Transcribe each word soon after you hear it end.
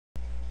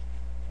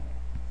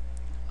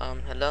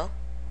Hello.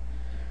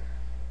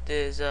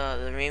 This is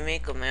the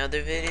remake of my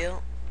other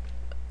video.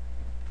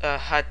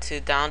 Had to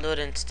download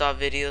and install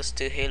videos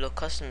to Halo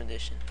Custom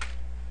Edition,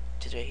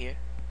 which is right here.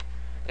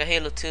 Got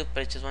Halo 2,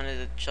 but I just wanted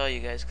to show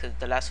you guys because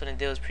the last one I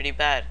did was pretty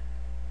bad.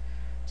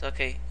 So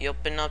okay, you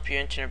open up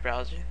your internet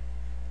browser,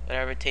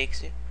 whatever it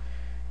takes you.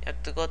 You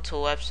have to go to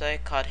a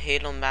website called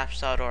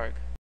halomaps.org.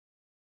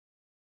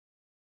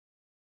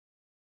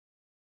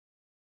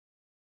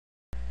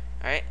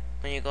 Alright,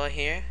 when you go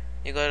here,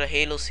 you go to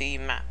Halo CE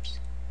Maps.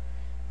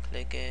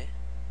 Click it.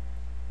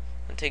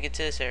 It'll take you to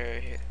this area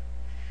right here.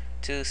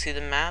 To see the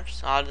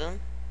maps, all of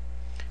them,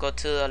 go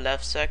to the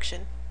left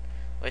section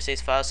where it says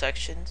File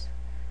Sections,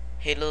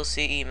 Halo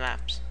CE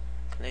Maps.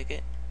 Click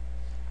it.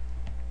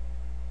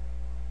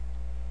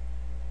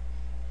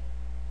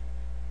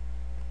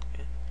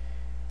 Okay.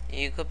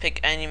 You could pick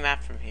any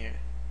map from here,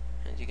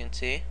 as you can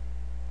see.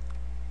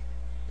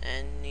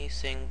 Any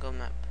single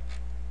map.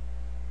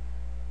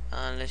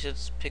 Let's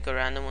just pick a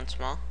random one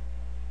small.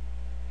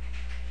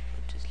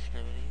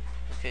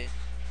 Okay,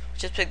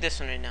 let's just pick this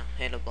one right now,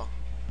 Halo Ball.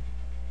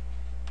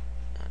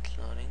 That's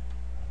loading.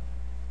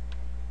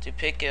 To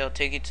pick it, it'll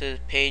take you to the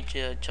page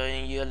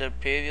showing you a little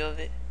preview of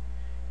it,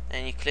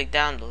 and you click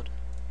download.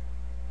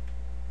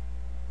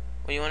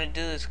 What you want to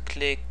do is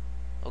click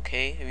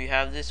OK if you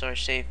have this, or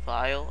save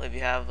file if you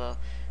have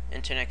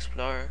Internet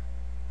Explorer.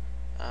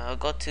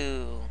 Go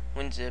to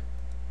WinZip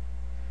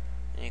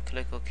and you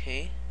click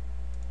OK.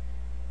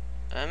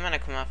 It might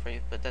not come out for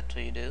you, but that's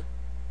what you do.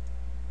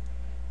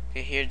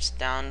 Okay, here it's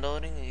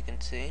downloading, as you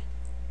can see.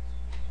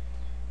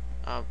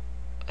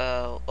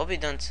 It'll be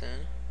done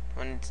soon.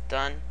 When it's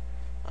done,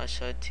 I'll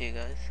show it to you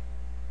guys.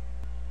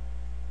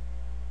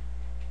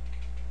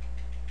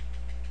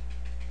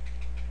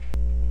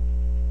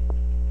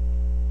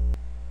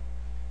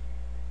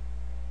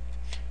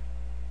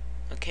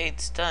 Okay,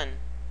 it's done.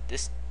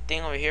 This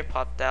thing over here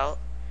popped out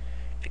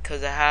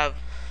because I have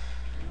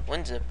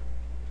WinZip.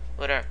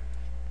 Whatever.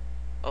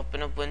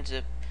 Open up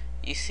WinZip.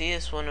 You see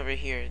this one over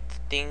here, the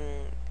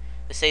thing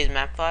that says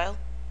map file.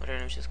 Whatever,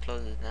 let me just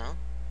close it now.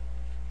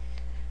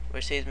 Where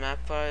it says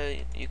map file,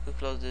 you could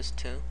close this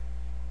too.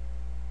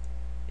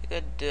 You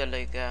could do it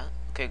like that.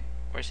 Okay,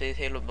 where it says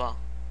Halo Ball.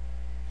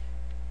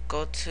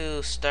 Go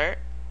to Start.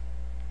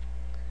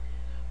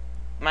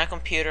 My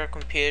computer,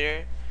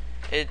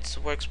 it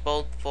works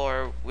both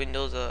for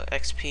Windows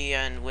XP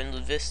and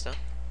Windows Vista,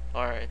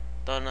 or I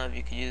don't know if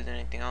you could use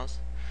anything else.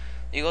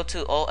 You go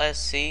to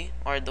OSC,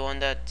 or the one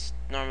that's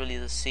normally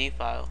the C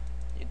file.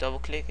 You double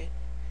click it.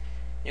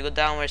 You go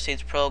down where it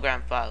says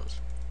Program Files.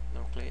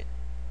 Double click it.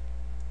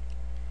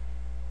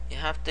 You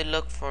have to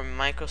look for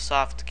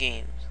Microsoft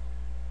Games.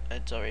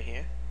 It's over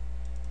here.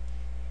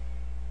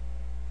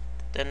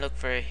 Then look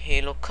for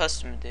Halo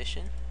Custom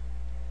Edition.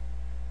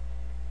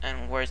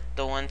 And where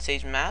the one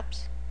says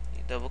Maps,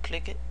 you double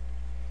click it.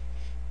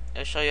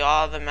 It'll show you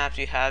all the maps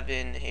you have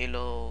in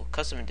Halo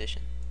Custom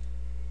Edition.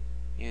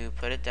 You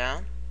put it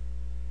down.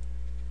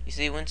 You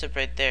see WinZip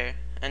right there,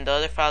 and the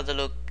other files will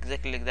look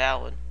exactly like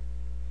that one.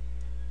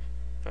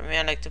 For me,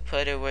 I like to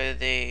put it where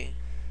they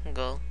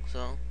go.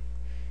 So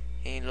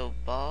Halo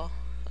Ball,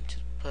 I'll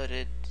just put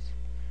it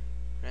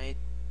right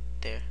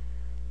there.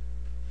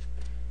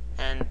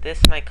 And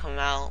this might come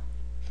out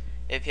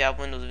if you have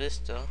Windows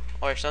Vista,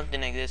 or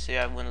something like this if you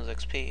have Windows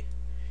XP. You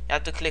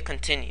have to click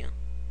Continue.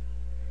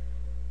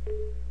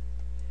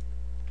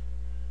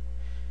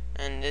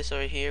 And this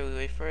over here, we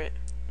wait for it.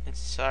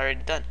 It's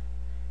already done.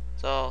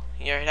 So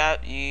you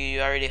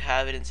already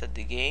have it inside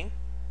the game.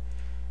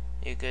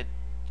 You could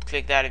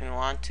click that if you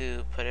want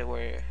to put it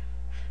where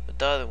with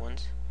the other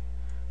ones,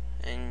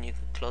 and you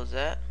could close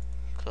that,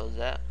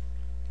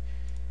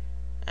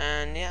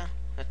 and yeah,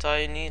 that's all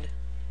you need.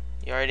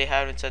 You already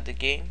have it inside the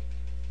game,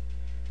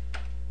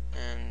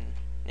 and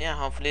yeah,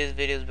 hopefully this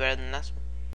video is better than the last one.